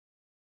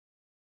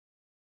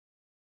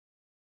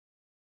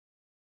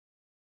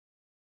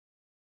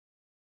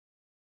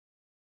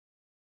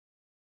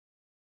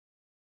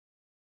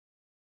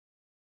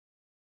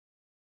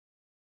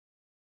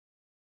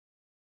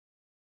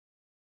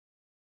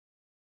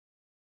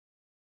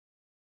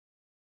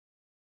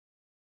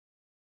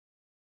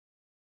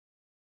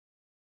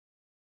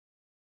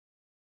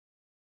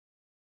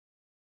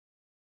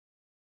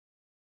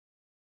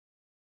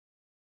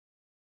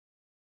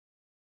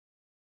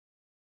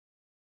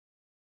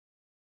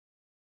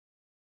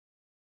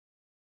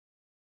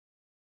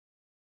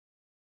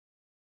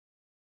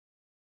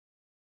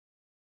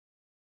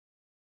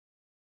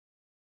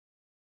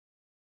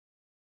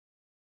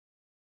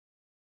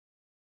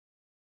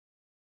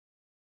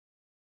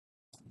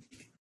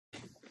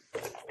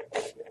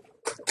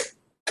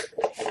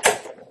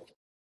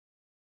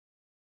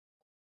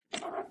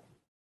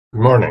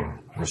Good morning.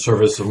 Our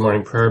service of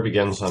morning prayer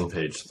begins on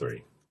page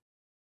 3.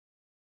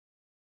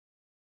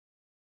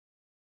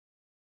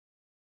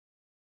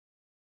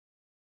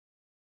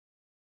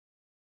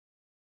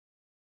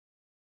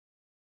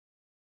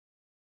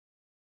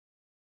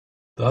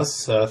 Thus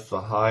saith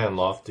the high and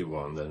lofty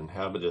one that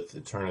inhabiteth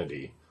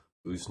eternity,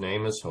 whose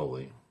name is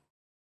holy.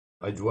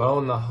 I dwell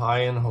in the high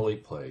and holy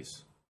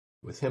place,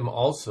 with him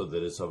also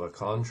that is of a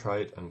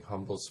contrite and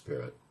humble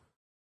spirit,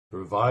 to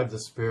revive the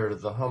spirit of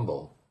the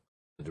humble,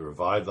 and to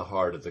revive the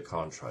heart of the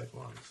contrite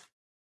ones.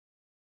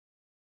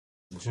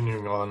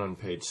 Continuing on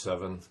page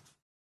 7.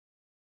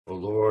 O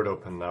Lord,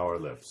 open thou our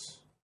lips,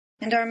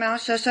 and our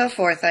mouth shall show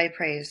forth thy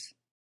praise.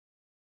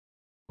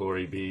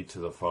 Glory be to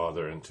the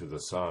Father, and to the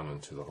Son,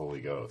 and to the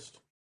Holy Ghost.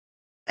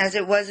 As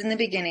it was in the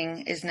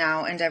beginning, is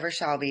now, and ever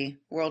shall be,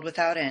 world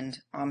without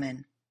end.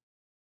 Amen.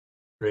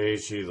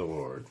 Praise ye the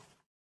Lord.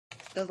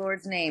 The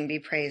Lord's name be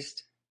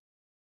praised.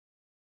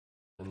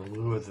 In the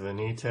lieu of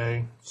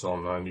Venite,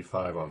 Psalm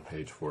 95 on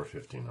page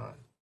 459.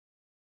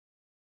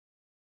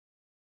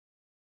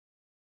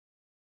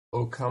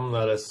 O come,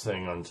 let us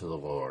sing unto the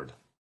Lord.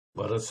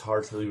 Let us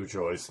heartily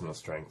rejoice in the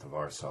strength of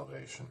our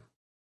salvation.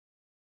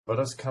 Let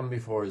us come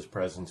before his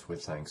presence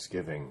with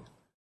thanksgiving,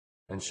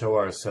 and show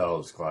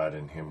ourselves glad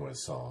in him with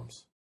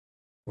psalms.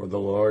 For the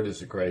Lord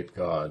is a great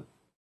God,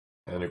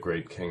 and a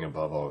great King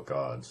above all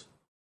gods.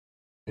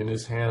 In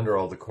his hand are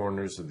all the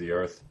corners of the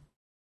earth,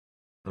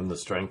 and the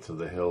strength of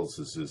the hills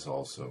is his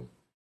also.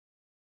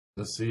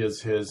 The sea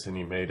is his, and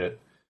he made it,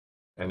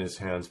 and his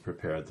hands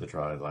prepared the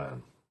dry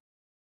land.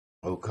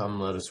 O come,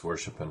 let us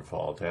worship and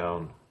fall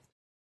down,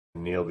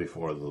 and kneel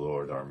before the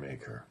Lord our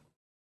Maker.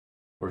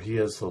 For he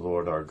is the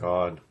Lord our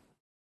God,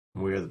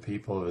 and we are the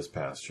people of his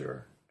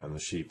pasture, and the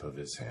sheep of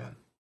his hand.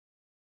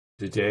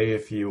 Today,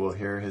 if ye will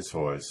hear his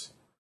voice,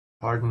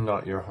 harden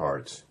not your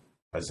hearts,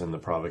 as in the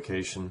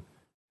provocation,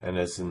 and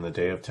as in the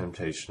day of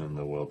temptation in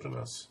the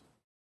wilderness,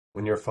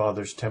 when your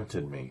fathers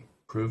tempted me,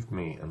 proved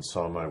me, and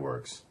saw my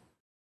works.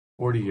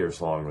 40 years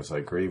long was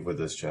I grieved with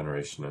this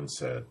generation, and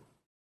said,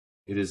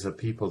 It is a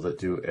people that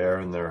do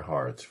err in their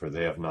hearts, for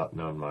they have not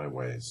known my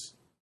ways.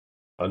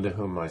 Unto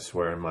whom I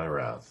swear in my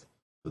wrath,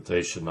 that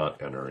they should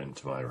not enter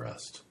into my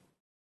rest.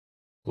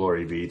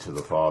 Glory be to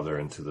the Father,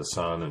 and to the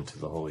Son, and to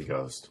the Holy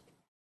Ghost,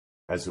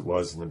 as it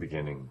was in the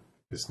beginning,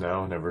 is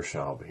now, and ever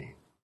shall be,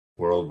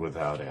 world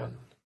without end.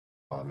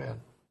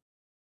 Amen.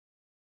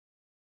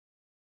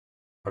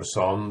 Our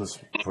psalm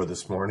for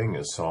this morning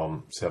is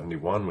Psalm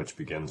 71, which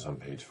begins on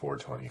page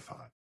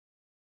 425.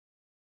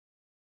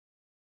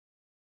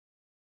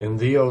 In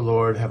thee, O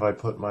Lord, have I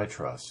put my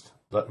trust.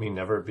 Let me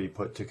never be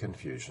put to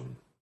confusion,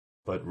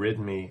 but rid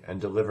me and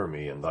deliver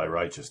me in thy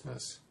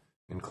righteousness.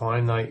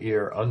 Incline thy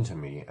ear unto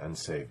me, and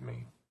save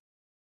me.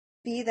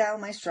 Be thou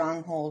my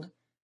stronghold,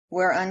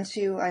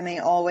 whereunto I may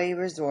always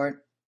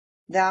resort.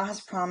 Thou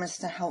hast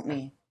promised to help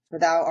me, for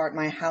thou art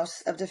my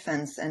house of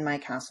defense and my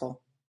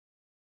castle.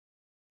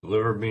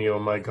 Deliver me, O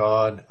my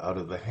God, out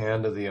of the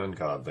hand of the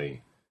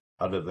ungodly,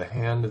 out of the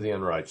hand of the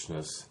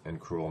unrighteous and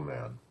cruel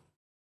man.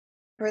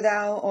 For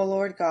thou, O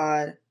Lord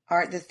God,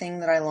 art the thing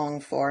that I long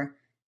for.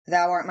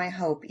 Thou art my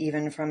hope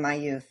even from my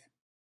youth.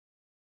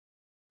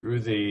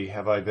 Through thee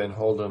have I been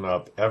holden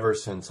up ever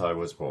since I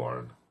was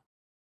born.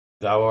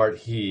 Thou art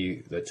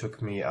he that took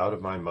me out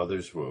of my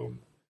mother's womb.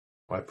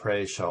 My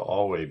praise shall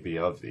always be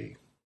of thee.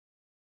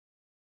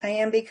 I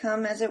am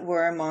become as it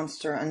were a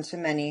monster unto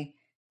many,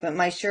 but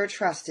my sure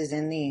trust is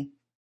in thee.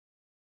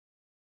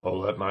 O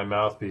let my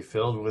mouth be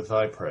filled with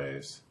thy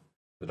praise,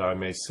 that I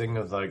may sing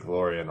of thy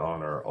glory and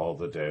honor all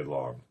the day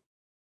long.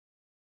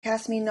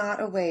 Cast me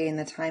not away in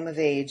the time of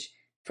age,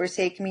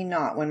 forsake me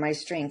not when my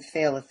strength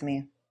faileth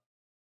me.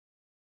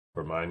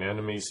 For mine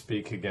enemies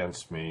speak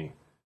against me,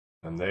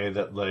 and they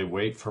that lay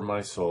wait for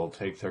my soul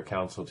take their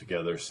counsel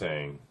together,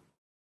 saying,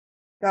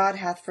 God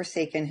hath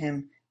forsaken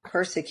him,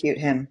 persecute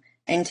him,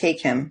 and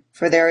take him,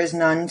 for there is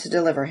none to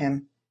deliver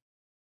him.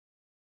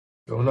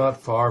 Go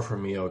not far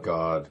from me, O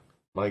God.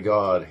 My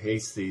God,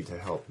 haste thee to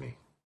help me.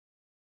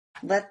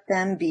 Let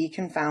them be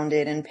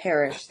confounded and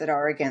perish that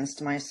are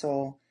against my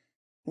soul.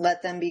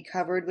 Let them be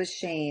covered with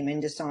shame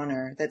and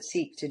dishonor that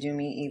seek to do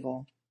me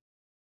evil.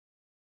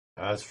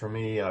 As for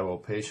me, I will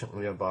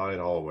patiently abide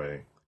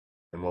alway,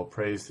 and will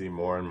praise thee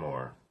more and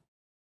more.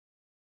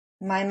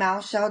 My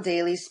mouth shall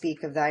daily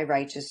speak of thy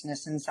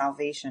righteousness and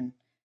salvation,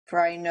 for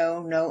I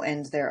know no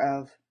end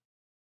thereof.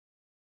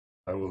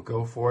 I will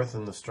go forth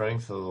in the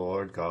strength of the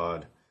Lord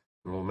God,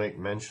 and will make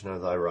mention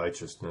of thy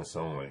righteousness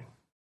only.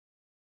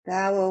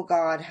 Thou, O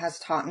God,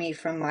 hast taught me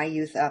from my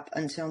youth up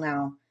until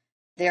now.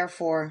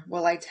 Therefore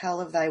will I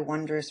tell of thy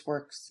wondrous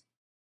works.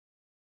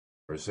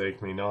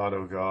 Forsake me not,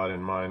 O God,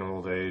 in mine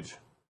old age,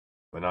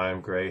 when I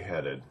am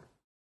gray-headed,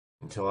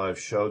 until I have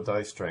showed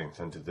thy strength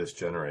unto this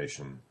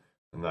generation,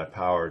 and thy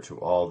power to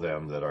all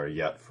them that are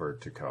yet for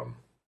to come.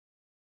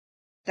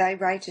 Thy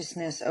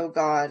righteousness, O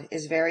God,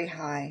 is very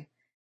high,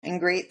 and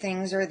great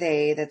things are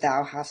they that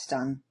thou hast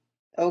done,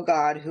 O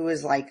God, who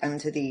is like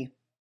unto thee.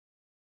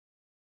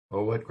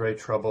 O what great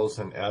troubles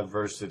and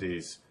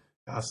adversities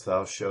hast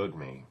thou showed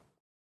me!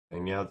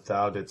 And yet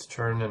thou didst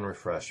turn and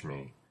refresh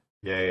me,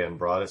 yea, and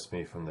broughtest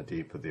me from the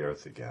deep of the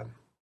earth again.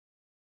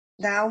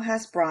 Thou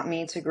hast brought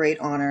me to great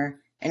honor,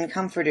 and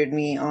comforted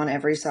me on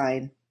every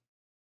side.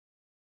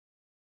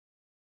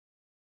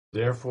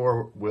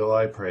 Therefore will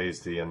I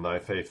praise thee in thy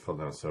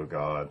faithfulness, O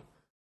God,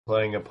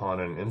 playing upon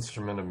an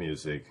instrument of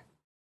music.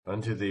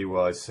 Unto thee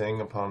will I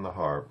sing upon the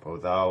harp, O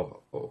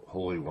thou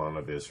Holy One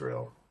of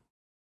Israel.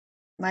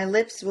 My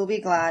lips will be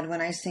glad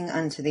when I sing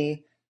unto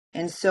thee,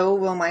 and so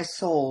will my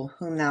soul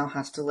whom thou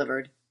hast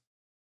delivered.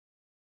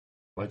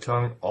 My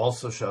tongue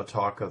also shall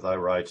talk of thy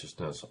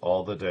righteousness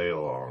all the day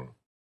long,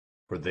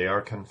 for they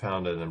are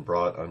confounded and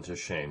brought unto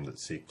shame that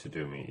seek to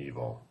do me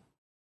evil.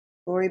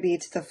 Glory be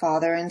to the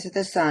Father, and to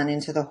the Son,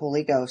 and to the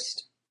Holy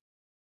Ghost.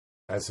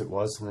 As it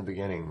was in the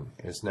beginning,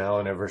 is now,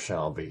 and ever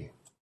shall be,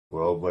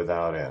 world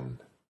without end.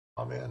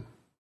 Amen.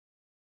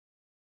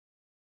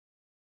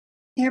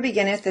 Here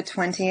beginneth the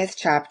 20th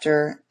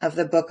chapter of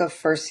the book of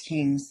 1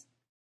 Kings.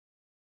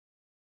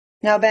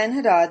 Now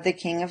Benhadad the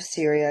king of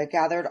Syria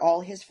gathered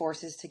all his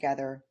forces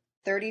together.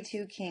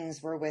 32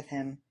 kings were with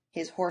him,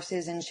 his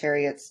horses and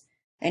chariots,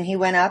 and he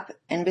went up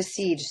and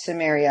besieged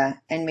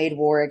Samaria and made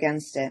war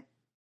against it.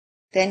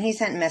 Then he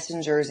sent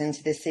messengers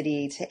into the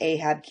city to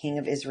Ahab king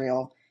of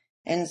Israel,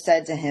 and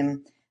said to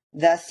him,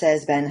 Thus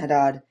says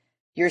Benhadad,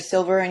 Your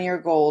silver and your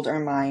gold are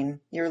mine,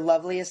 your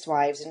loveliest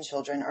wives and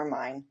children are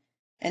mine.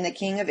 And the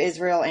king of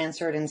Israel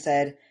answered and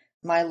said,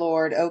 My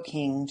lord, O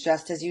king,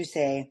 just as you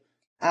say,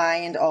 I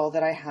and all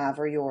that I have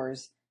are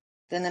yours.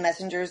 Then the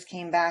messengers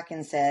came back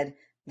and said,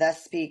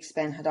 Thus speaks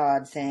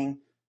Benhadad, saying,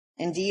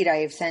 Indeed I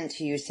have sent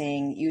to you,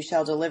 saying, You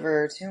shall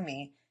deliver to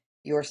me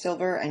your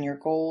silver and your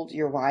gold,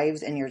 your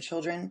wives and your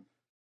children.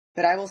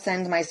 But I will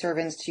send my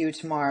servants to you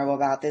tomorrow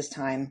about this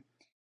time,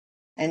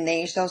 and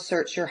they shall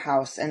search your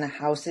house and the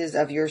houses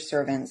of your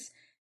servants,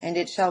 and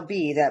it shall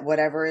be that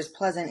whatever is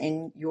pleasant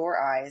in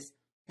your eyes,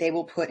 they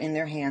will put in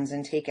their hands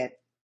and take it.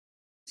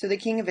 So the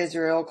king of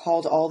Israel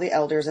called all the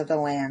elders of the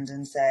land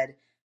and said,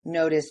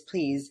 Notice,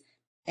 please,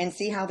 and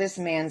see how this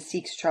man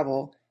seeks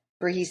trouble,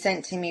 for he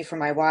sent to me for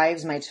my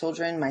wives, my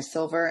children, my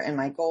silver, and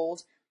my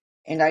gold,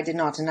 and I did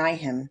not deny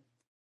him.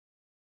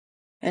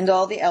 And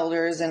all the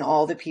elders and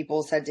all the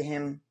people said to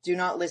him, Do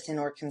not listen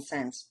or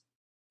consent.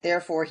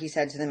 Therefore he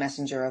said to the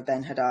messenger of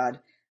Benhadad,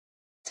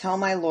 Tell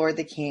my lord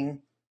the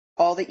king,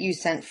 all that you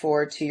sent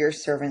for to your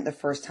servant the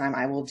first time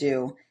I will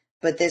do,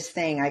 but this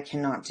thing I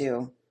cannot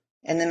do.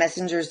 And the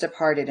messengers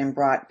departed and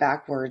brought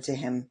back word to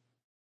him.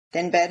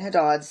 Then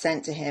Benhadad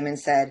sent to him and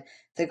said,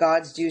 The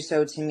gods do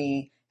so to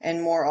me,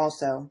 and more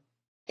also,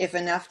 if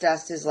enough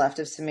dust is left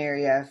of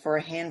Samaria for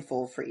a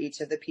handful for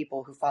each of the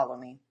people who follow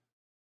me.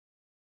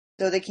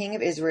 So the king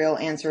of Israel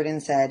answered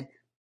and said,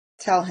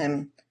 Tell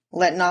him,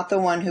 let not the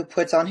one who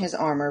puts on his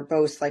armor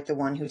boast like the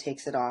one who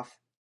takes it off.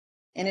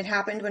 And it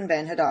happened when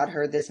Benhadad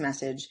heard this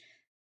message,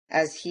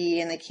 as he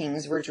and the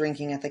kings were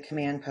drinking at the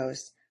command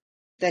post,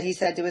 that he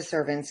said to his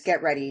servants,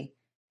 Get ready.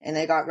 And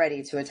they got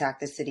ready to attack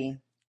the city.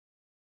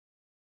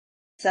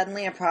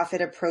 Suddenly a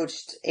prophet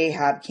approached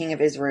Ahab, king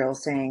of Israel,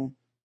 saying,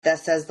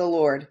 Thus says the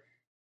Lord,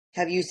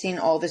 Have you seen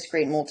all this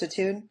great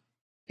multitude?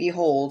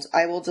 Behold,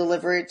 I will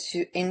deliver it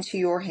into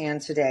your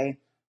hand today,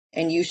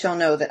 and you shall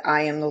know that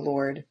I am the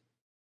Lord.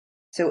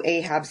 So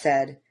Ahab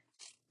said,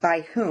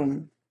 By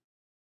whom?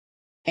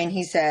 And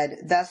he said,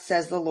 Thus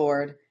says the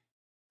Lord,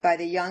 by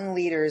the young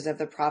leaders of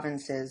the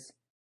provinces.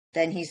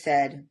 Then he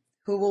said,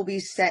 Who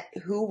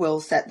will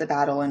set the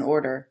battle in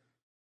order?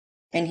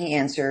 And he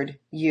answered,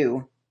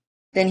 You.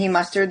 Then he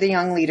mustered the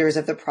young leaders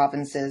of the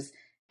provinces,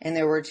 and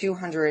there were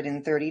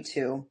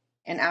 232.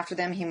 And after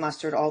them he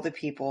mustered all the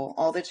people,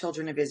 all the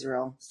children of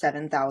Israel,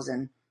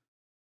 7,000.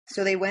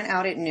 So they went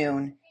out at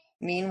noon.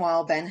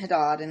 Meanwhile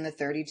Benhadad and the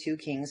 32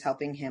 kings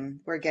helping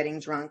him were getting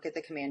drunk at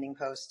the commanding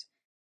post.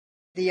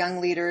 The young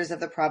leaders of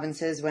the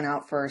provinces went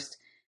out first,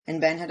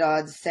 and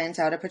Benhadad sent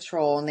out a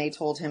patrol, and they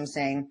told him,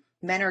 saying,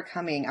 Men are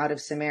coming out of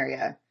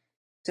Samaria.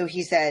 So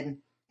he said,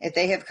 If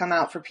they have come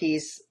out for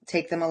peace,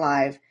 take them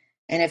alive,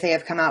 and if they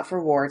have come out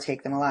for war,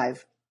 take them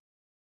alive.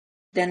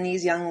 Then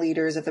these young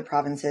leaders of the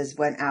provinces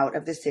went out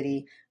of the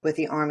city with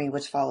the army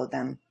which followed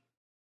them.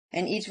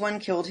 And each one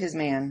killed his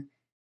man.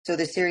 So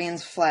the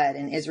Syrians fled,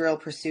 and Israel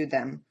pursued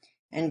them.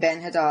 And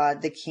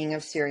Benhadad, the king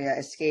of Syria,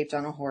 escaped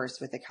on a horse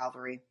with the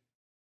cavalry.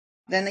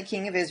 Then the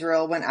king of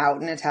Israel went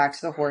out and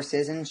attacked the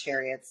horses and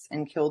chariots,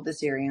 and killed the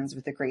Syrians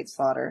with a great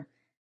slaughter.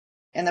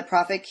 And the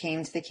prophet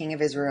came to the king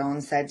of Israel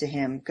and said to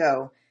him,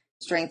 Go,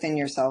 strengthen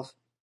yourself.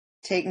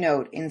 Take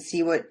note and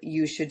see what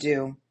you should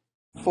do.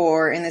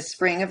 For in the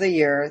spring of the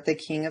year the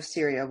king of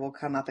Syria will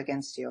come up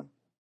against you.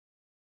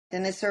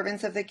 Then the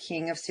servants of the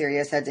king of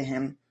Syria said to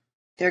him,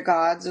 Their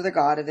gods are the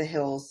god of the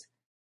hills.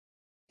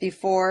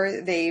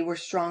 Before they were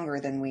stronger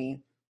than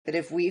we, but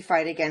if we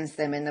fight against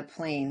them in the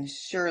plain,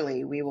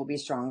 surely we will be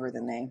stronger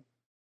than they.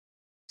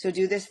 So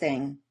do this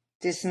thing,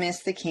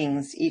 dismiss the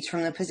kings, each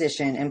from the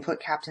position, and put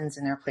captains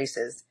in their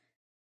places.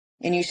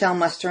 And you shall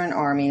muster an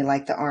army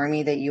like the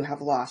army that you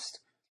have lost,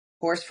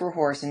 horse for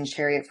horse and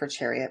chariot for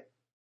chariot.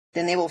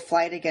 Then they will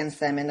fight against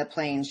them in the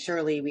plain,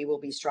 surely we will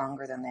be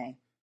stronger than they.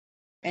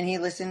 And he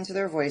listened to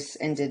their voice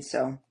and did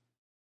so.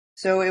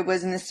 So it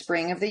was in the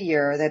spring of the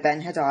year that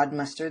Ben-Hadad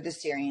mustered the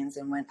Syrians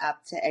and went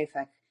up to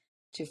Aphek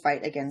to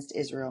fight against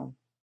Israel.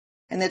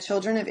 And the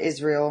children of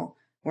Israel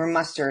were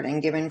mustered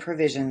and given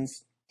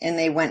provisions, and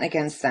they went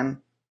against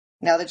them.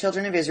 Now the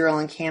children of Israel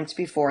encamped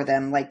before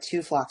them like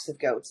 2 flocks of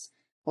goats,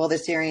 while the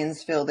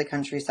Syrians filled the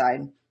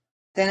countryside.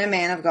 Then a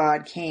man of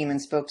God came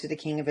and spoke to the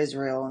king of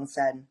Israel and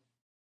said,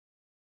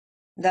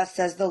 Thus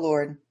says the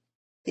Lord,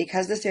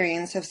 because the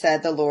Syrians have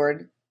said the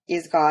Lord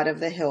is God of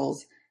the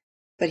hills,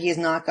 but he is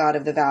not God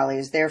of the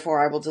valleys,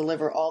 therefore I will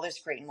deliver all this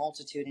great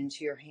multitude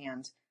into your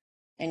hand,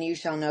 and you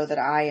shall know that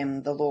I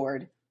am the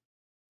Lord.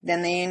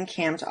 Then they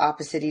encamped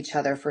opposite each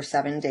other for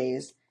 7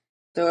 days.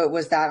 So it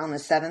was that on the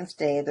 7th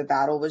day the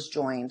battle was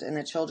joined, and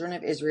the children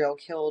of Israel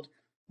killed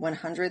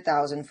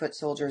 100,000 foot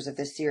soldiers of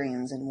the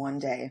Syrians in 1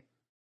 day.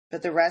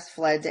 But the rest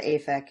fled to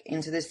Aphek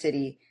into the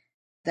city.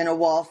 Then a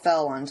wall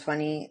fell on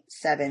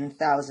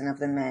 27,000 of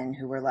the men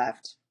who were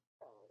left.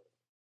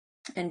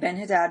 And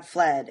Ben-Hadad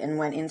fled and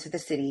went into the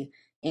city,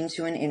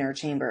 into an inner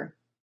chamber.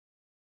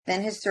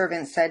 Then his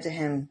servants said to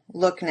him,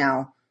 Look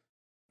now,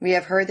 we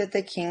have heard that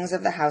the kings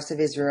of the house of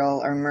Israel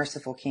are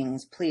merciful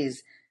kings.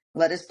 Please,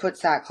 let us put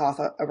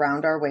sackcloth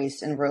around our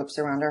waist and ropes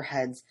around our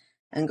heads,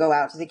 and go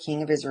out to the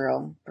king of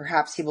Israel.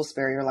 Perhaps he will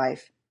spare your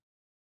life.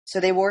 So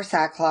they wore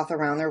sackcloth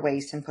around their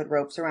waist and put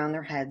ropes around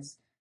their heads,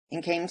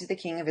 and came to the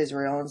king of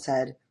Israel and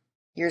said,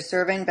 Your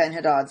servant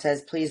Ben-Hadad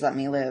says, Please let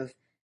me live.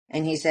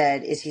 And he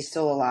said, Is he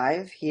still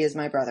alive? He is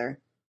my brother.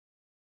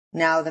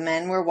 Now the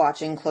men were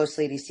watching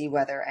closely to see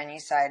whether any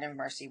sign of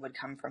mercy would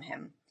come from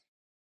him.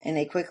 And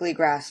they quickly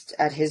grasped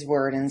at his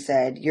word and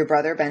said, Your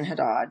brother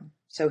Ben-Hadad.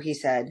 So he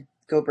said,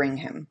 Go bring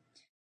him.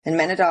 Then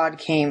Ben-Hadad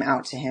came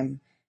out to him,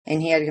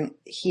 and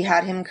he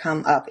had him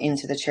come up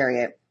into the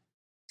chariot.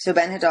 So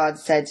Ben-Hadad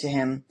said to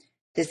him,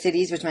 The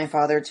cities which my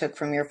father took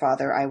from your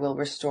father I will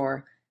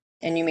restore,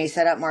 and you may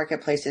set up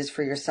marketplaces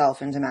for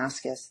yourself in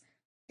Damascus,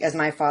 as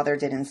my father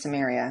did in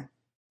Samaria.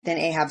 Then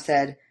Ahab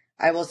said,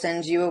 I will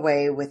send you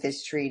away with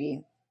this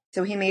treaty.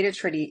 So he made a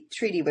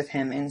treaty with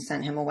him and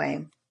sent him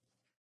away.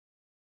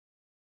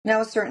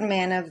 Now a certain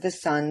man of the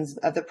sons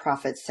of the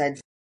prophets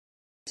said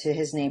to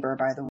his neighbor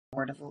by the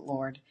word of the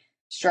Lord,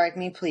 Strike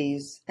me,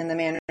 please. And the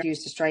man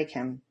refused to strike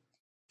him.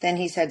 Then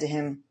he said to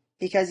him,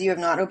 Because you have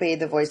not obeyed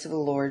the voice of the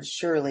Lord,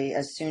 surely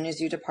as soon as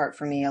you depart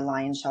from me, a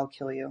lion shall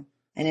kill you.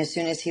 And as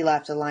soon as he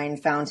left, a lion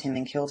found him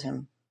and killed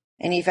him.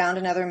 And he found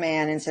another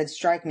man and said,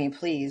 Strike me,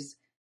 please.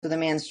 So the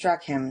man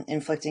struck him,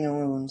 inflicting a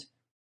wound.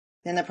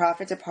 Then the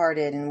prophet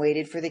departed and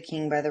waited for the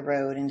king by the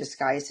road and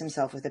disguised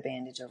himself with a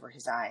bandage over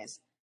his eyes.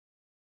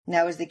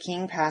 Now as the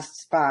king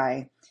passed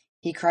by,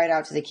 he cried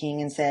out to the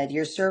king and said,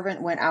 Your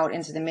servant went out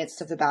into the midst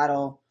of the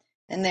battle,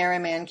 and there a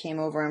man came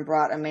over and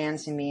brought a man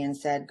to me and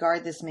said,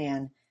 Guard this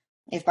man.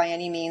 If by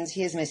any means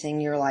he is missing,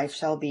 your life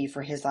shall be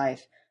for his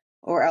life,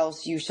 or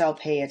else you shall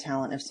pay a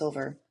talent of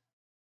silver.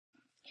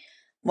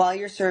 While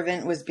your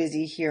servant was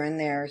busy here and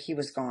there, he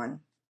was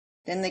gone.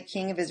 Then the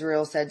king of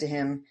Israel said to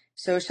him,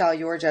 So shall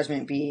your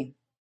judgment be.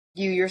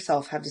 You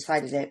yourself have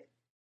decided it.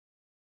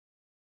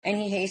 And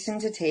he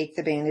hastened to take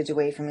the bandage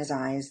away from his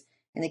eyes,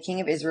 and the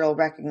king of Israel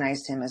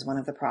recognized him as one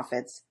of the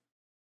prophets.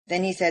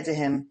 Then he said to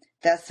him,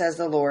 Thus says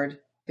the Lord,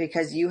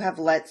 because you have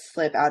let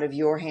slip out of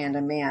your hand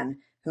a man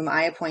whom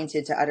I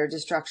appointed to utter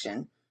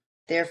destruction,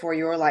 therefore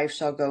your life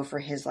shall go for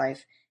his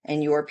life,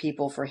 and your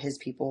people for his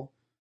people.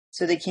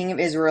 So the king of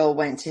Israel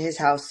went to his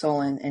house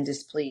sullen and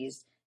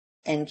displeased,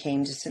 and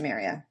came to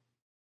Samaria.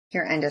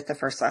 Here endeth the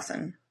first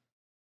lesson.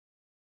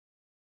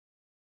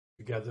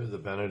 Together the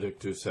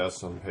Benedictus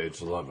es on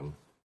page 11.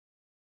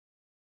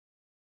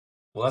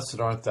 Blessed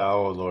art thou,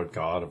 O Lord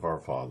God of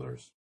our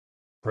fathers,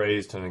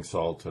 praised and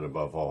exalted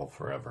above all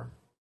forever.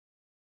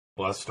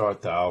 Blessed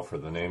art thou for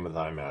the name of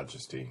thy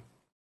majesty,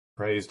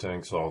 praised and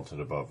exalted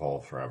above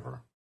all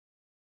forever.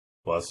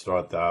 Blessed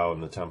art thou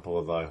in the temple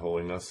of thy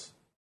holiness,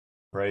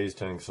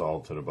 praised and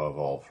exalted above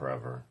all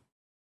forever.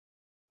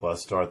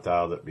 Blessed art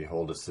thou that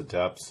beholdest the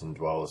depths and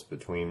dwellest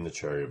between the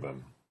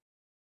cherubim,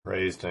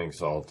 praised and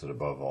exalted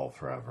above all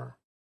forever.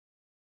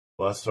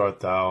 Blessed art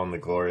thou on the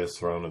glorious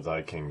throne of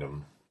thy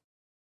kingdom,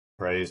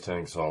 praised and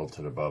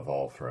exalted above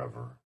all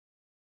forever.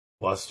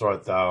 Blessed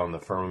art thou in the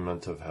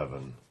firmament of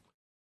heaven,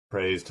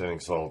 praised and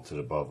exalted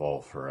above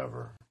all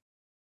forever.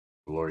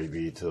 Glory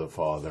be to the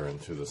Father,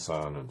 and to the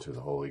Son, and to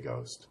the Holy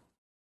Ghost,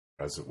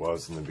 as it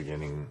was in the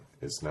beginning,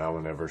 is now,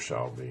 and ever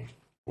shall be,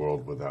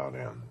 world without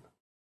end.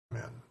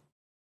 Amen.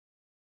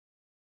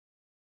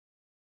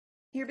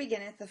 Here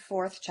beginneth the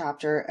 4th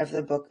chapter of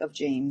the book of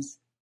James.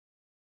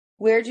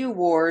 Where do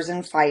wars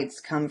and fights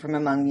come from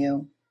among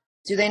you?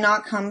 Do they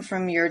not come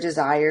from your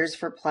desires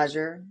for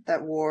pleasure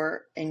that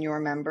war in your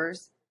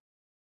members?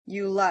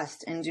 You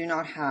lust and do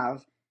not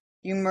have.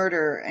 You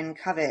murder and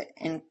covet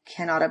and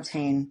cannot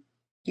obtain.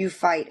 You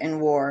fight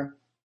and war,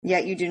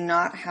 yet you do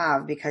not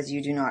have because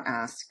you do not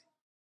ask.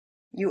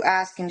 You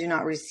ask and do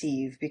not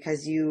receive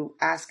because you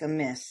ask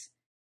amiss,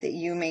 that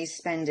you may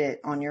spend it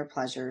on your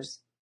pleasures.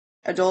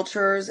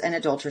 Adulterers and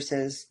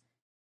adulteresses,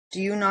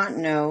 Do you not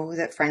know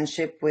that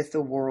friendship with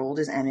the world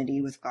is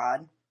enmity with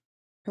God?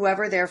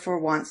 Whoever therefore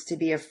wants to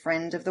be a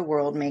friend of the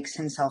world makes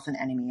himself an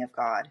enemy of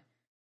God.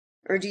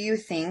 Or do you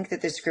think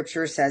that the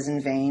scripture says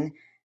in vain,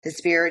 the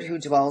Spirit who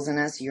dwells in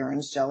us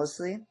yearns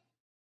jealously?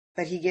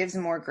 But he gives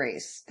more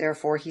grace.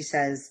 Therefore he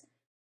says,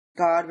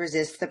 God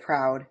resists the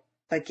proud,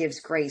 but gives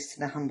grace to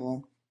the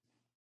humble.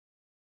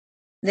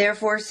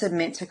 Therefore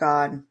submit to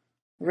God.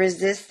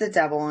 Resist the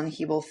devil, and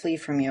he will flee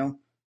from you.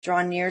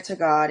 Draw near to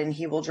God, and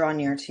he will draw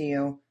near to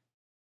you.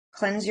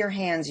 Cleanse your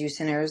hands, you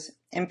sinners,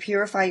 and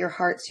purify your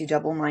hearts, you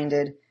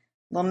double-minded.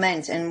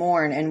 Lament and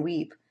mourn and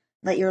weep.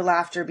 Let your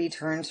laughter be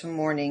turned to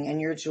mourning, and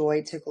your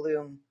joy to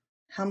gloom.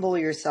 Humble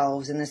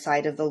yourselves in the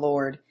sight of the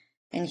Lord,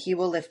 and he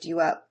will lift you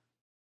up.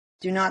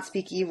 Do not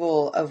speak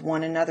evil of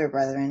one another,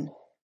 brethren.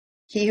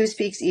 He who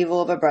speaks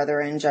evil of a brother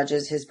and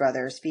judges his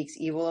brother speaks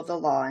evil of the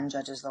law and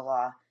judges the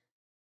law.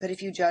 But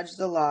if you judge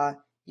the law,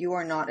 you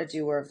are not a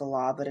doer of the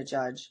law, but a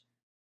judge.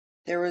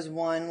 There is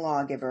one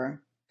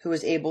lawgiver who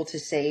is able to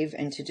save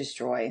and to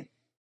destroy.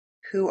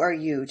 Who are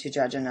you to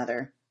judge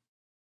another?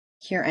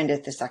 Here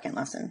endeth the second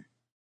lesson.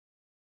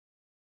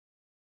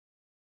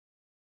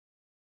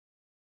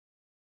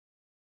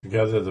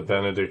 Together the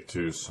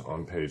Benedictus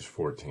on page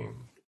 14.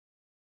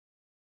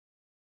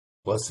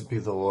 Blessed be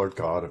the Lord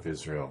God of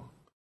Israel,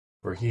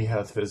 for he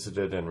hath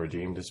visited and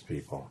redeemed his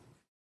people,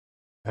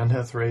 and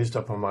hath raised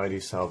up a mighty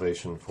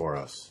salvation for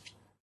us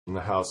in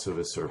the house of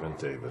his servant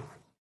David,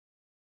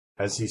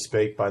 as he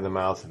spake by the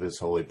mouth of his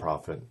holy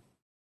prophet,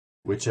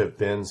 which have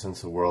been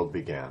since the world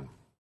began,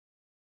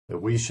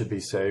 that we should be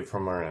saved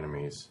from our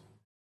enemies,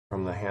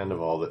 from the hand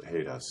of all that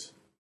hate us,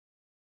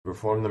 to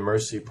perform the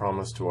mercy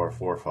promised to our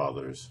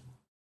forefathers,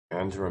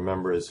 and to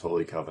remember his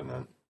holy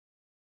covenant,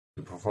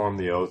 to perform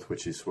the oath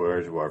which he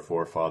sware to our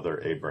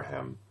forefather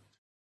Abraham,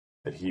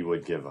 that he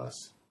would give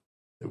us,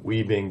 that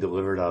we, being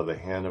delivered out of the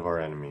hand of our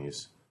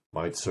enemies,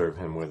 might serve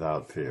him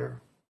without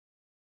fear,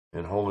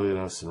 in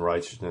holiness and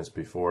righteousness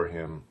before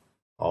him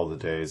all the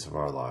days of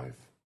our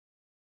life.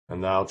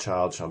 And thou,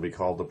 child, shalt be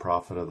called the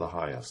prophet of the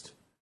highest,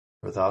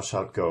 for thou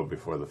shalt go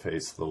before the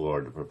face of the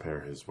Lord to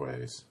prepare his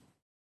ways,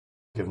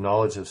 give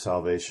knowledge of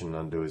salvation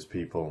unto his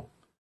people,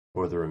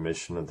 for the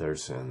remission of their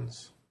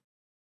sins,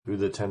 through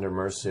the tender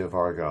mercy of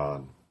our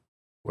God,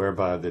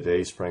 whereby the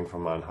day spring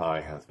from on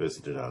high hath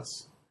visited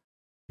us,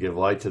 to give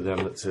light to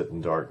them that sit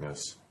in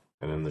darkness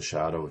and in the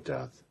shadow of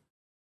death,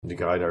 and to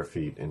guide our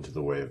feet into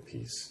the way of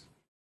peace.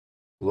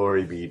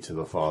 Glory be to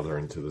the Father,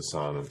 and to the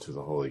Son, and to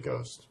the Holy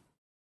Ghost,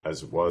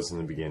 as it was in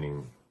the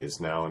beginning, is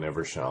now, and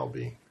ever shall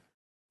be,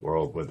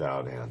 world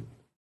without end.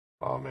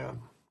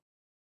 Amen.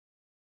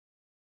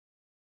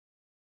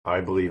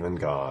 I believe in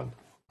God,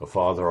 the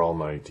Father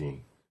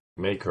Almighty,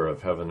 maker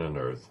of heaven and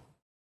earth,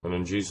 and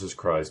in Jesus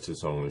Christ,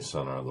 his only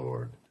Son, our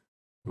Lord,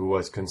 who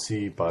was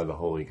conceived by the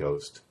Holy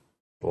Ghost,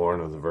 born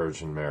of the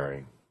Virgin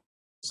Mary,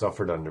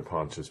 suffered under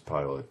Pontius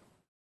Pilate,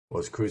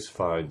 was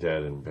crucified,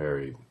 dead, and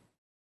buried.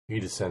 He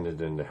descended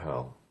into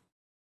hell.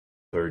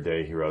 Third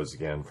day he rose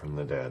again from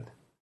the dead.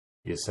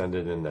 He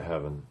ascended into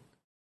heaven,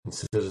 and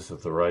sitteth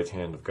at the right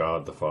hand of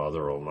God the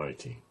Father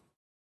Almighty.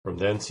 From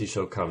thence he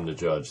shall come to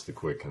judge the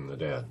quick and the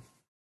dead.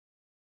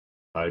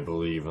 I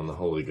believe in the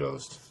Holy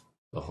Ghost,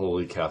 the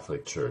Holy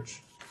Catholic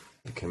Church,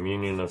 the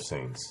communion of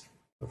saints,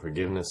 the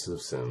forgiveness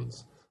of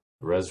sins,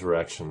 the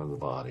resurrection of the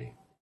body,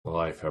 the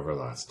life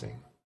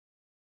everlasting.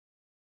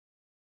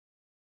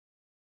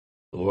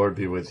 The Lord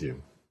be with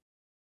you.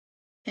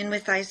 And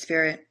with thy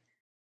spirit.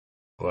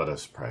 Let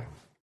us pray.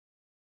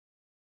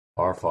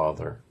 Our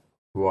Father,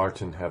 who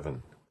art in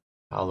heaven,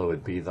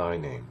 hallowed be thy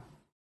name.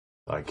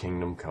 Thy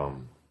kingdom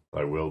come,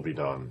 thy will be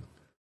done,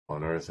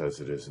 on earth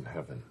as it is in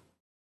heaven.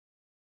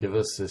 Give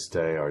us this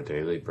day our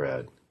daily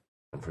bread,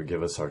 and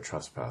forgive us our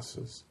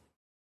trespasses,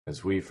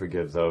 as we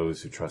forgive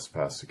those who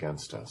trespass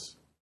against us.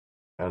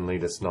 And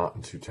lead us not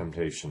into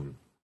temptation,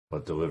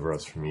 but deliver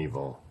us from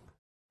evil.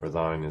 For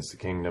thine is the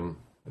kingdom,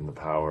 and the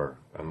power,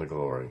 and the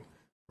glory,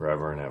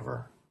 forever and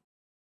ever.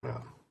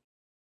 Amen.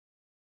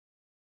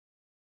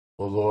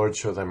 O Lord,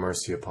 show thy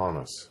mercy upon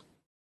us.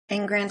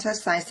 And grant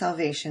us thy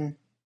salvation.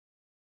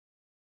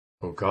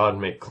 O God,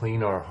 make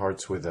clean our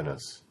hearts within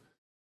us.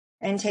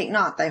 And take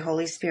not thy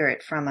Holy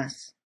Spirit from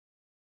us.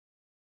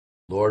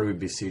 Lord, we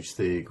beseech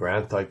thee,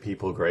 grant thy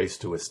people grace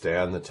to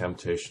withstand the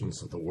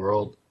temptations of the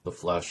world, the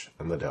flesh,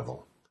 and the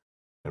devil,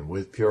 and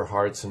with pure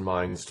hearts and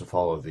minds to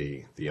follow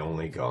thee, the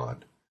only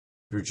God,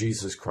 through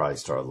Jesus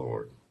Christ our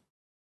Lord.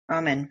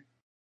 Amen.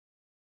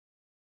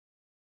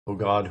 O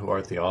God, who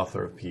art the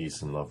author of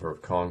peace and lover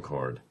of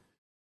concord,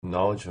 in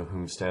knowledge of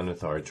whom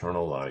standeth our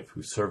eternal life,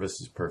 whose service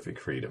is perfect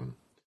freedom,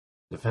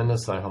 defend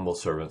us, thy humble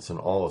servants, in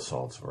all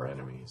assaults of our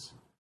enemies,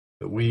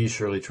 that we,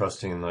 surely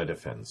trusting in thy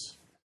defense,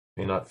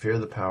 may not fear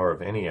the power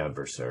of any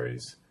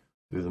adversaries,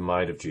 through the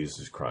might of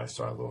Jesus Christ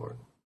our Lord.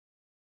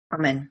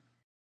 Amen.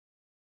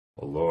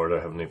 O Lord,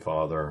 our heavenly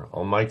Father,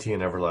 almighty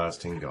and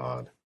everlasting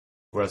God,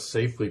 who hast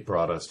safely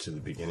brought us to the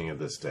beginning of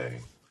this day,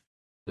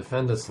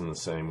 defend us in the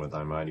same with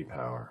thy mighty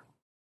power,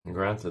 and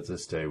grant that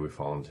this day we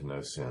fall into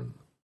no sin,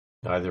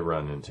 neither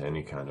run into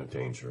any kind of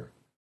danger,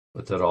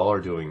 but that all our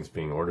doings,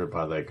 being ordered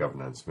by thy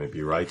governance, may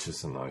be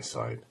righteous in thy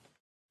sight,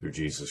 through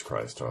Jesus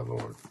Christ our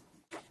Lord.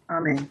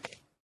 Amen.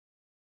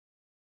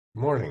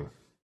 Good morning.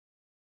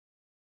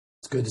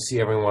 It's good to see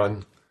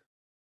everyone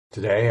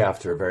today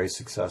after a very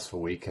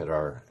successful week at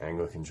our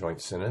Anglican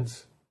Joint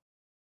Synods.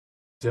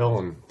 Still,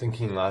 in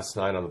thinking last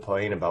night on the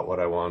plane about what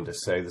I wanted to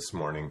say this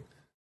morning,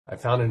 I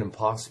found it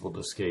impossible to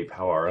escape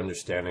how our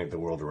understanding of the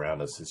world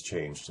around us has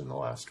changed in the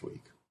last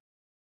week.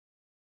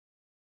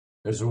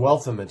 There's a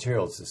wealth of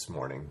materials this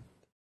morning.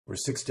 We're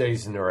 6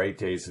 days into our 8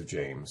 days of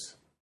James,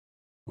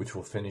 which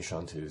will finish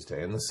on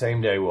Tuesday, and the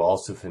same day we'll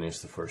also finish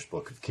the first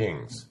book of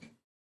Kings.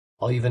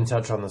 I'll even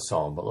touch on the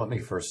Psalm, but let me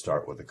first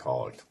start with the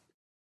Collect.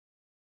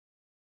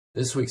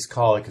 This week's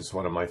Collect is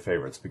one of my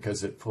favorites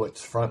because it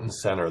puts front and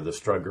center the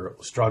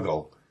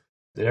struggle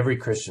that every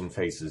Christian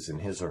faces in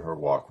his or her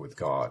walk with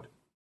God.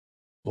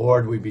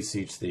 Lord, we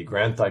beseech thee,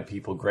 grant thy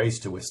people grace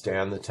to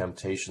withstand the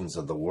temptations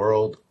of the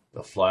world,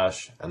 the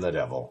flesh, and the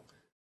devil,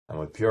 and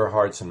with pure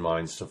hearts and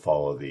minds to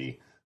follow thee,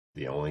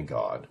 the only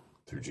God,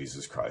 through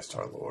Jesus Christ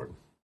our Lord.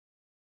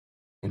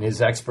 In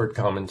his expert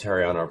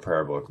commentary on our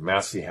prayer book,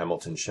 Massey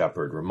Hamilton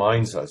Shepherd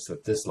reminds us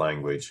that this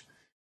language,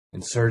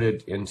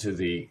 inserted into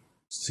the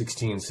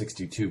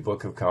 1662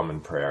 Book of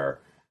Common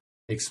Prayer,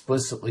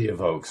 explicitly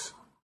evokes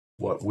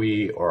what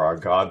we or our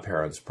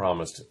godparents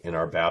promised in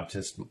our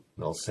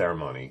baptismal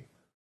ceremony,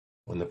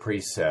 when the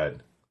priest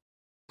said,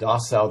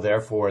 "Dost thou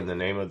therefore in the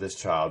name of this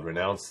child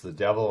renounce the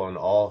devil and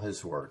all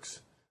his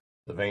works,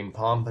 the vain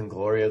pomp and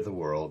glory of the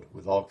world,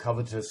 with all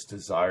covetous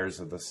desires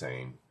of the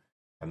same,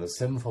 and the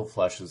sinful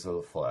desires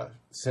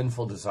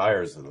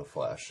of the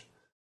flesh,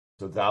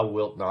 so thou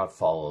wilt not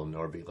follow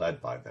nor be led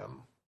by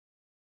them."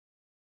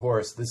 Of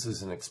course, this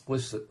is an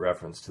explicit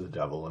reference to the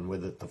devil, and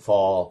with it the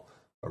fall,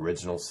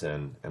 original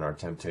sin, and our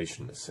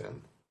temptation to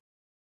sin.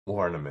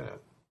 More in a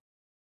minute.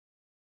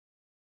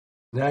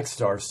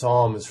 Next, our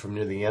psalm is from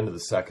near the end of the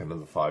second of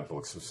the 5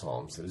 books of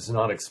Psalms. It is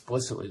not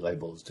explicitly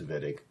labeled as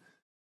Davidic,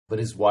 but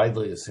is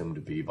widely assumed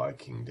to be by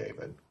King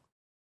David.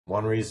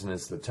 One reason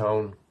is the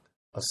tone.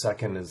 A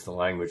second is the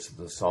language that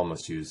the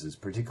psalmist uses,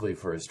 particularly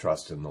for his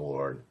trust in the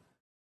Lord.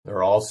 There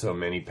are also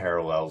many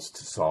parallels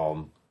to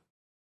Psalm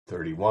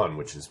 31,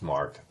 which is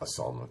marked a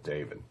Psalm of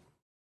David.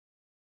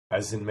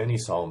 As in many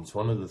psalms,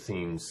 one of the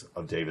themes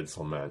of David's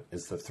lament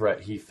is the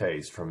threat he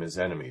faced from his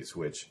enemies,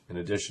 which, in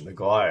addition to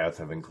Goliath,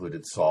 have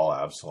included Saul,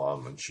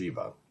 Absalom, and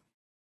Sheba.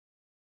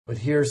 But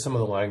here some of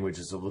the language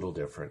is a little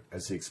different,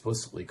 as he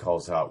explicitly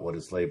calls out what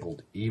is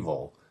labeled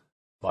evil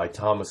by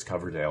Thomas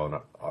Coverdale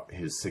in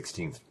his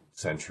 16th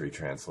century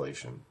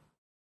translation.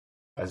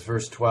 In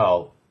verse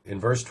 12,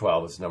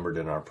 as numbered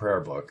in our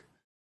prayer book,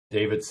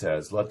 David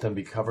says, "Let them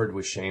be covered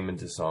with shame and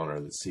dishonor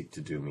that seek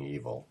to do me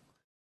evil."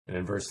 And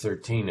in verse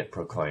 13 it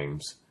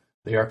proclaims,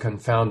 "They are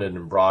confounded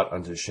and brought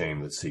unto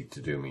shame that seek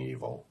to do me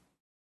evil."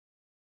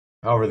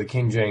 However, the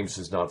King James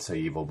does not say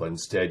evil, but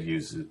instead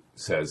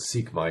says,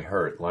 "seek my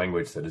hurt,"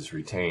 language that is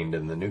retained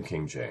in the New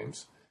King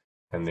James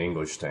and the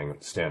English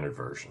Standard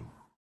Version.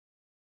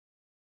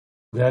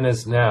 Then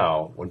as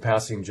now, when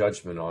passing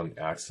judgment on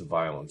acts of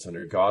violence,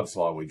 under God's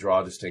law we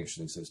draw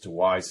distinctions as to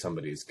why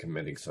somebody is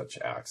committing such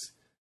acts,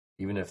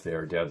 even if they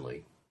are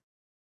deadly.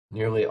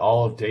 Nearly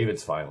all of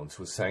David's violence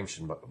was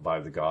sanctioned by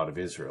the God of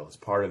Israel as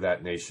part of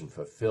that nation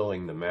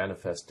fulfilling the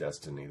manifest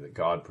destiny that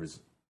God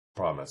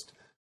promised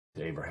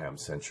to Abraham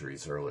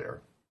centuries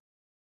earlier.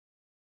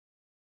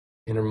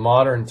 In our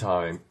modern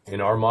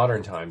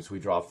times, we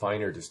draw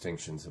finer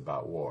distinctions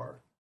about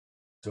war.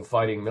 So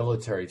fighting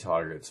military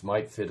targets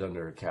might fit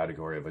under a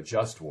category of a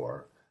just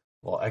war,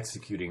 while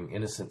executing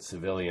innocent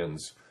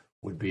civilians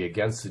would be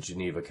against the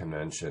Geneva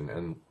Convention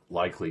and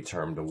likely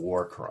termed a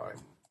war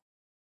crime.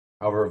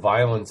 However,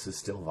 violence is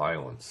still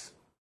violence.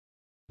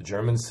 The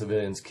German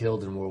civilians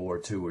killed in World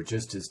War II were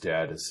just as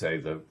dead as, say,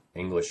 the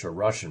English or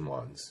Russian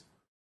ones,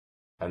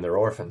 and their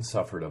orphans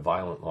suffered a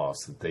violent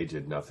loss that they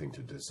did nothing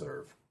to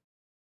deserve.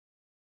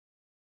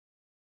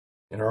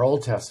 In our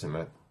Old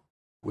Testament,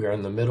 we are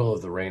in the middle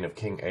of the reign of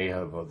King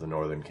Ahab of the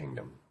northern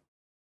kingdom.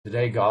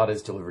 Today, God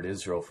has delivered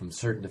Israel from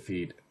certain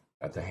defeat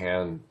at the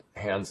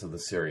hands of the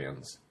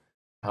Syrians.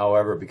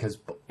 However, because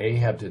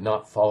Ahab did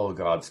not follow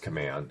God's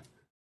command,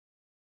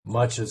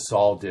 much as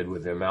Saul did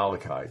with the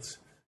Amalekites,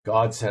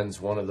 God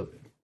sends one of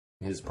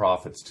his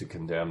prophets to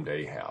condemn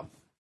Ahab.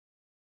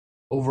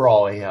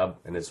 Overall, Ahab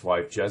and his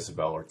wife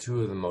Jezebel are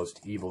two of the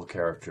most evil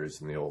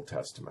characters in the Old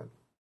Testament.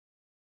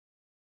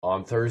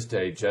 On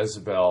Thursday,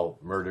 Jezebel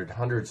murdered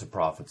hundreds of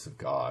prophets of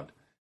God,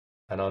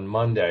 and on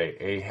Monday,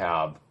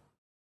 Ahab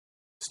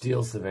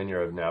steals the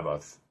vineyard of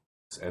Naboth,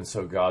 and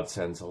so God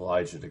sends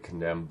Elijah to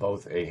condemn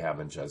both Ahab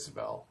and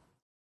Jezebel.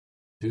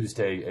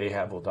 Tuesday,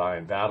 Ahab will die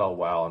in battle,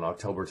 while on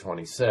October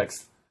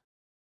 26th,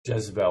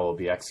 Jezebel will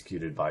be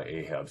executed by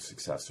Ahab's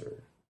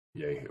successor,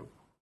 Jehu.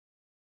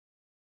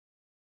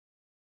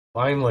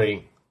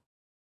 Finally,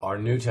 our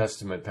New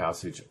Testament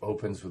passage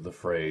opens with the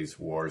phrase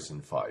wars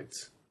and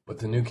fights, but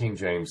the New King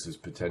James is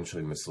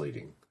potentially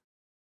misleading.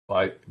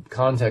 By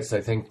context,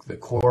 I think the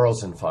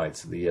quarrels and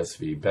fights of the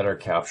ESV better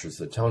captures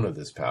the tone of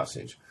this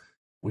passage,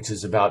 which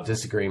is about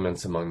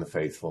disagreements among the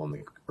faithful in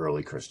the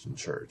early Christian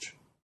church.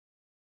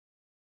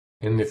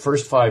 In the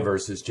first 5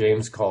 verses,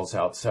 James calls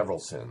out several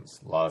sins: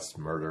 lust,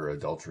 murder,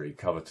 adultery,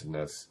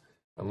 covetousness,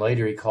 and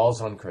later he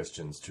calls on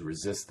Christians to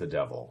resist the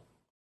devil.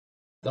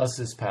 Thus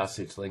this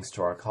passage links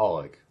to our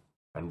collect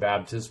and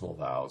baptismal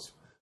vows,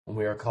 when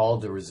we are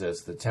called to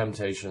resist the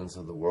temptations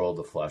of the world,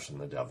 the flesh, and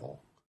the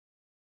devil.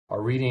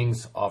 Our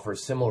readings offer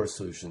similar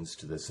solutions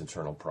to this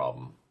internal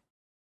problem.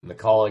 In the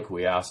collect,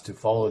 we ask to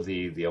follow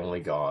thee, the only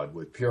God,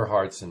 with pure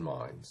hearts and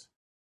minds.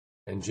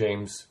 In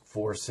James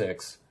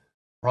 4:6,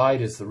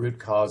 pride is the root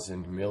cause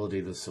and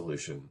humility the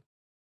solution.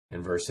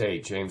 In verse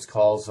 8, James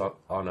calls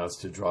on us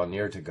to draw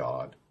near to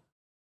God.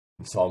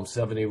 In Psalm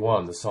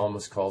 71, the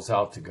psalmist calls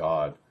out to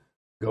God,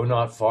 "Go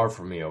not far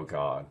from me, O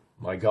God.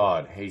 My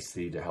God, haste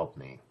thee to help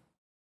me."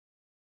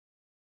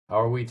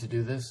 How are we to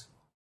do this?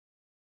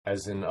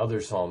 As in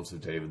other Psalms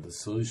of David, the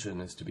solution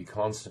is to be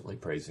constantly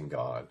praising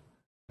God,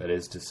 that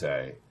is to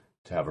say,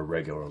 to have a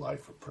regular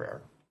life of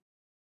prayer.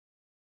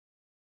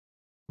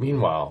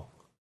 Meanwhile,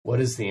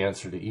 what is the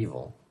answer to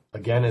evil?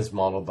 Again, as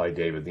modeled by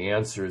David, the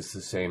answer is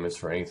the same as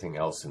for anything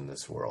else in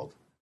this world: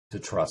 to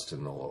trust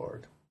in the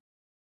Lord.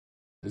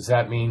 Does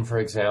that mean, for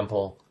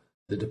example,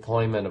 the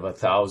deployment of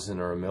 1,000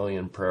 or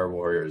 1,000,000 prayer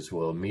warriors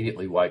will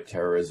immediately wipe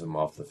terrorism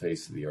off the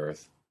face of the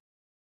earth?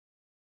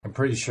 I'm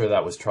pretty sure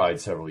that was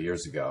tried several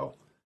years ago,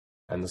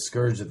 and the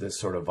scourge of this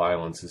sort of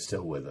violence is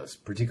still with us,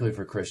 particularly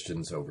for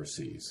Christians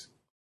overseas.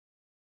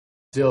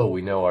 Still,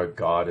 we know our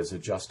God is a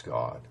just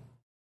God.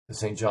 As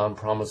St. John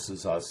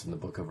promises us in the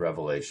book of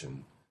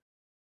Revelation,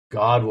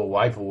 God will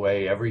wipe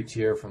away every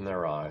tear from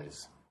their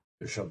eyes.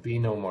 There shall be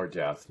no more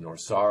death, nor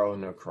sorrow,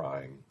 nor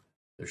crying.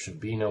 There shall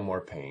be no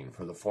more pain,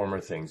 for the former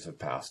things have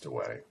passed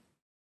away.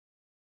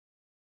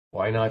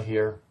 Why not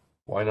here?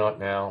 Why not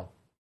now?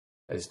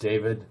 As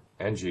David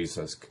and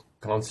Jesus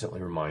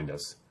constantly remind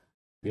us,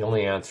 the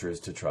only answer is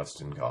to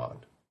trust in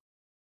God.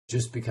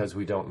 Just because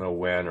we don't know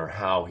when or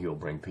how he will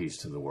bring peace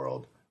to the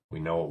world, we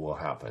know it will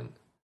happen.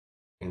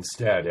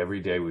 Instead, every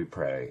day we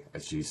pray,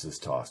 as Jesus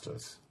taught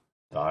us,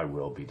 "Thy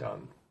will be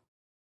done."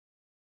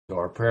 So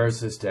our prayers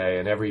this day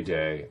and every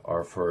day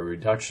are for a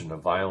reduction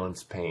of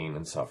violence, pain,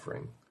 and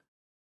suffering.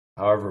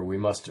 However, we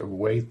must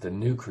await the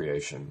new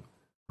creation,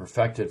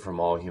 perfected from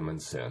all human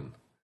sin,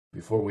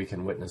 before we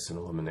can witness an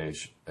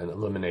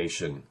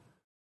elimination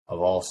of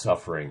all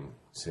suffering,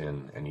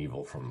 sin, and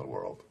evil from the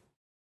world.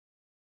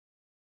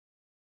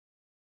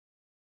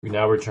 We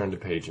now return to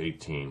page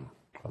 18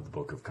 of the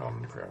Book of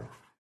Common Prayer.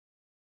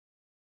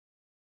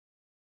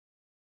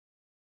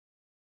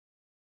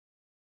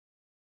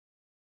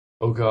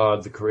 O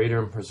God, the creator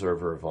and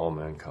preserver of all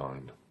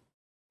mankind,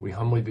 we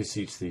humbly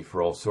beseech thee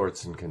for all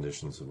sorts and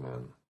conditions of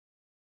men,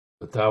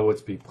 that thou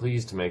wouldst be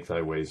pleased to make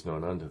thy ways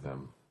known unto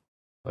them,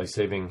 thy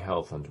saving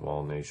health unto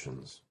all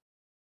nations.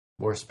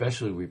 More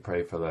especially we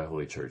pray for thy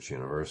holy Church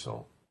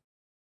universal,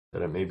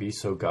 that it may be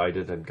so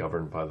guided and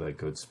governed by thy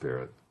good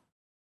Spirit,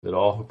 that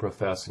all who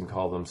profess and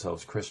call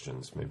themselves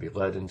Christians may be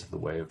led into the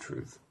way of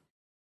truth,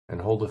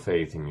 and hold a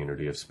faith in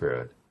unity of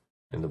spirit,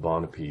 in the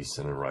bond of peace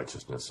and in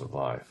righteousness of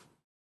life.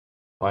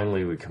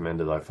 Finally, we commend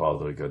to thy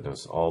fatherly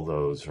goodness all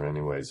those who are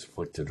anyways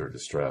afflicted or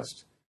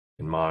distressed,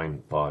 in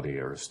mind, body,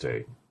 or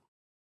estate.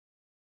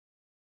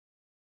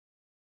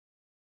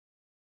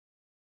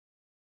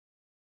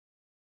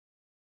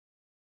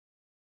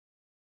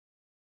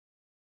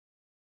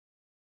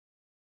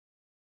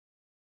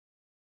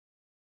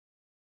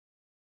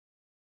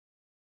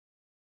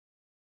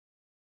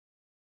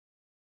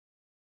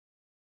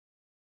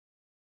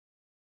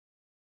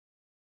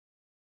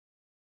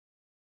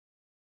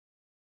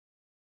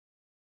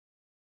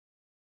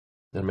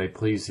 That may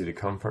please thee to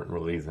comfort and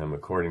relieve them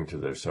according to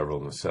their several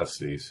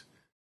necessities,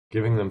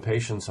 giving them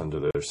patience under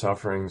their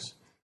sufferings,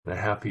 and a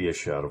happy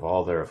issue out of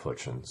all their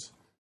afflictions.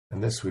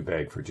 And this we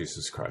beg for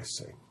Jesus Christ's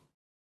sake.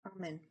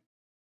 Amen.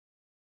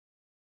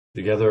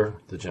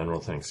 Together, the general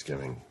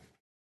thanksgiving.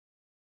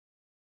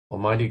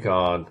 Almighty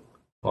God,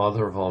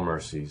 Father of all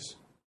mercies,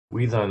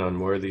 we thine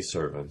unworthy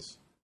servants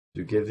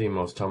do give thee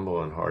most humble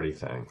and hearty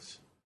thanks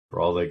for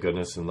all thy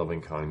goodness and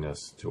loving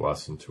kindness to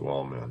us and to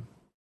all men.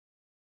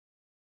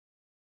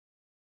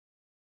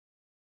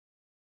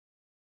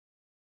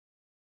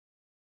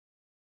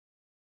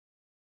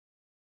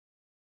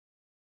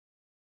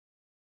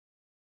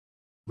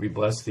 We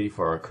bless thee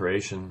for our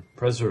creation,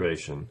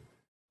 preservation,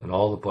 and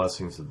all the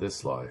blessings of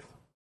this life,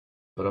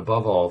 but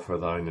above all for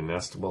thine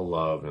inestimable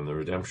love and the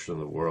redemption of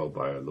the world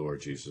by our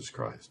Lord Jesus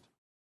Christ,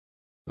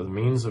 for the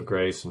means of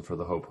grace and for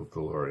the hope of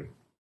glory.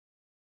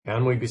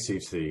 And we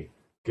beseech thee,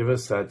 give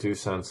us that due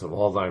sense of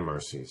all thy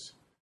mercies,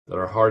 that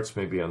our hearts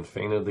may be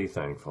unfeignedly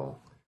thankful,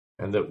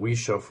 and that we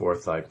show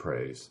forth thy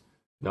praise,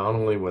 not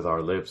only with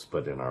our lips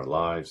but in our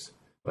lives,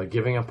 by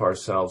giving up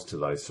ourselves to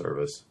thy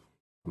service,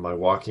 and by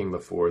walking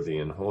before thee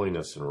in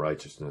holiness and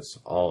righteousness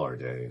all our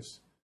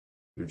days.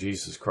 Through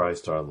Jesus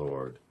Christ our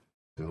Lord,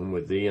 to whom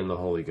with thee and the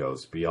Holy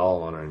Ghost be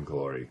all honor and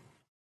glory,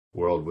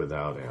 world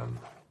without end.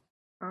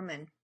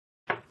 Amen.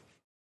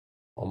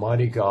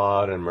 Almighty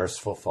God and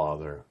merciful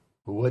Father,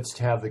 who wouldst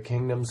have the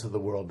kingdoms of the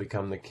world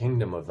become the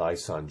kingdom of thy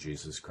Son,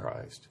 Jesus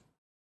Christ.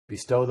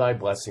 Bestow thy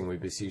blessing, we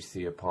beseech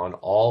thee, upon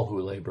all who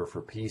labor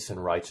for peace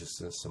and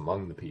righteousness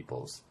among the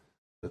peoples,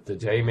 that the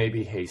day may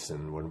be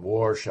hastened when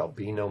war shall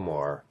be no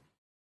more,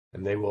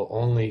 and they will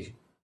only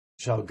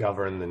shall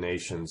govern the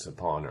nations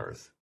upon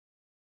earth.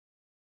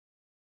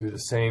 Through the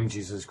same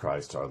Jesus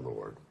Christ our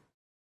Lord.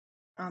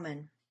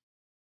 Amen.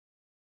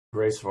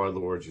 Grace of our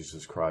Lord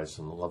Jesus Christ,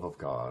 and the love of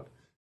God,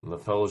 and the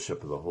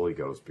fellowship of the Holy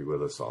Ghost be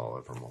with us all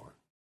evermore.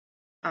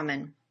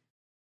 Amen.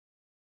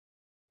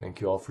 Thank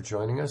you all for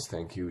joining us.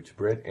 Thank you to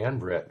Britt and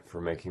Britt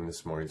for making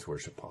this morning's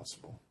worship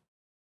possible.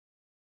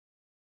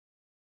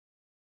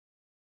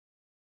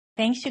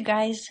 Thanks, you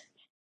guys.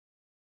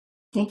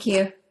 Thank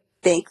you.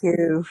 Thank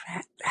you.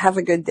 Have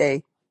a good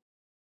day.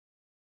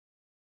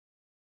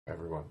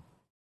 Everyone.